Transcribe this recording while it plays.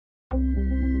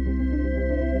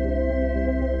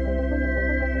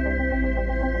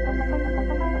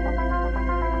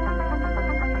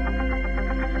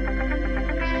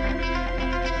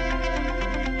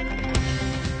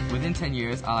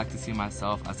like to see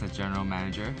myself as a general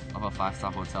manager of a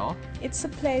five-star hotel. It's a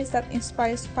place that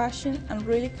inspires passion and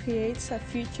really creates a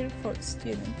future for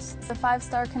students. The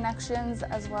five-star connections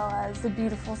as well as the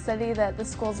beautiful city that the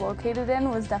school's located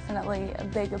in was definitely a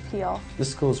big appeal. The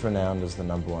school's renowned as the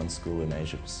 #1 school in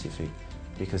Asia Pacific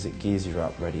because it gears you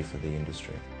up ready for the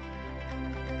industry.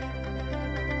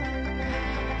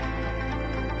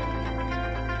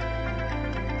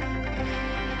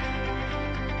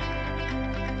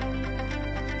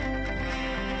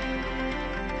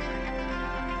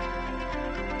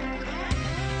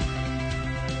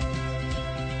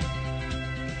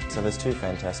 So there's two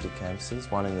fantastic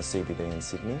campuses, one in the CBD in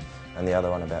Sydney and the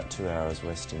other one about 2 hours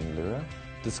west in Lura.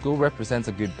 The school represents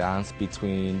a good balance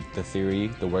between the theory,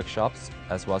 the workshops,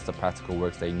 as well as the practical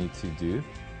works they need to do.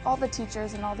 All the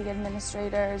teachers and all the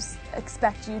administrators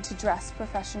expect you to dress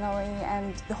professionally,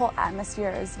 and the whole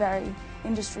atmosphere is very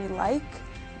industry-like.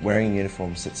 Wearing a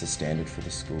uniform sets a standard for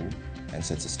the school and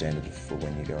sets a standard for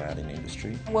when you go out in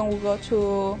industry. When we go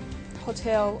to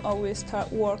hotel or we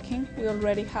start working, we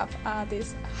already have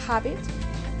this habit.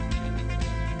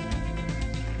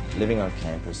 Living on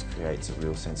campus creates a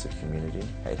real sense of community.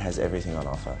 It has everything on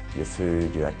offer, your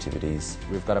food, your activities.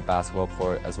 We've got a basketball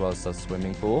court as well as a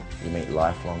swimming pool. You meet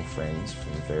lifelong friends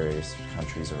from various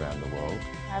countries around the world.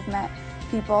 I've met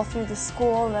people through the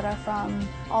school that are from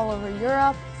all over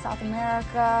Europe, South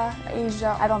America,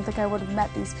 Asia. I don't think I would have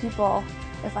met these people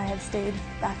if I had stayed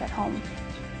back at home.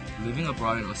 Living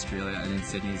abroad in Australia and in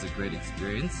Sydney is a great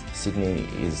experience. Sydney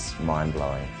is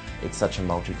mind-blowing. It's such a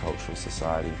multicultural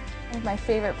society. I think my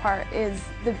favorite part is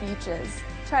the beaches.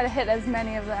 Try to hit as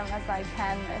many of them as I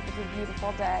can if it's a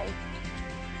beautiful day.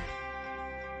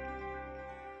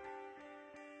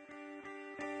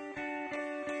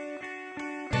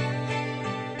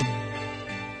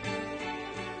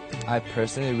 I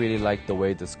personally really like the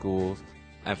way the school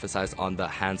emphasize on the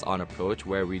hands-on approach,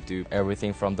 where we do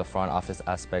everything from the front office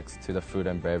aspects to the food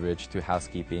and beverage to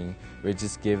housekeeping. We're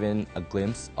just given a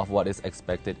glimpse of what is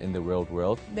expected in the real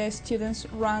world. The students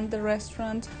run the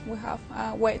restaurant, we have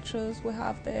a waitress, we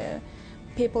have the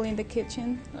people in the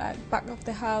kitchen, like back of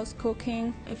the house,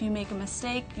 cooking. If you make a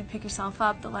mistake, you pick yourself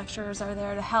up, the lecturers are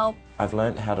there to help. I've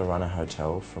learned how to run a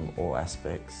hotel from all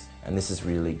aspects, and this is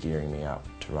really gearing me up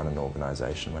to run an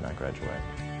organisation when I graduate.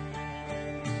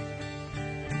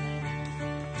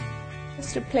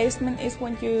 Replacement is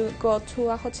when you go to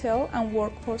a hotel and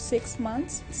work for 6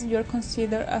 months. You're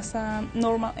considered as a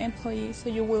normal employee, so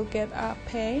you will get a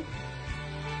pay.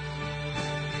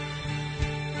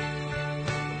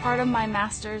 Part of my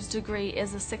master's degree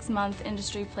is a 6-month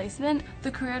industry placement.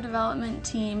 The career development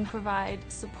team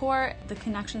provides support, the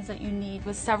connections that you need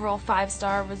with several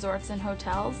 5-star resorts and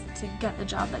hotels to get the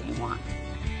job that you want.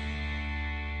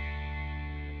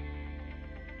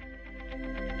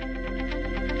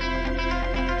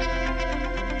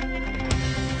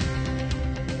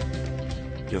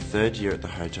 Your third year at the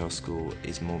hotel school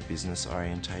is more business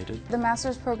orientated. The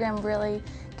master's program really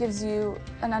gives you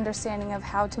an understanding of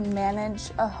how to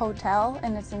manage a hotel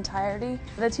in its entirety.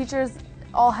 The teachers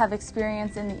all have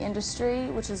experience in the industry,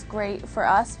 which is great for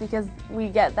us because we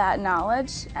get that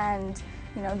knowledge, and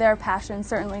their passion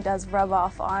certainly does rub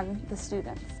off on the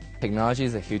students. Technology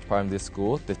is a huge part of this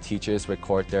school. The teachers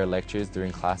record their lectures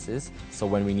during classes, so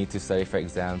when we need to study for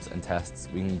exams and tests,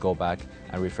 we can go back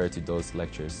and refer to those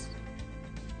lectures.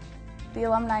 The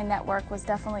alumni network was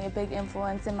definitely a big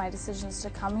influence in my decisions to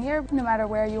come here. No matter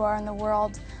where you are in the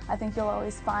world, I think you'll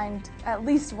always find at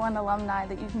least one alumni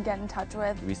that you can get in touch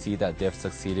with. We see that they've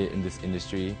succeeded in this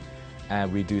industry, and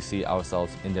we do see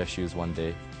ourselves in their shoes one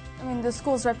day. I mean, the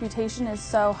school's reputation is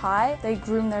so high. They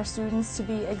groom their students to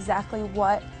be exactly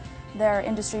what their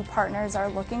industry partners are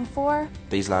looking for.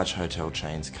 These large hotel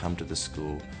chains come to the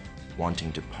school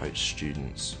wanting to poach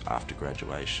students after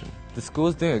graduation. The school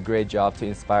is doing a great job to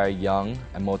inspire young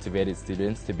and motivated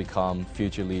students to become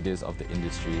future leaders of the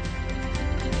industry.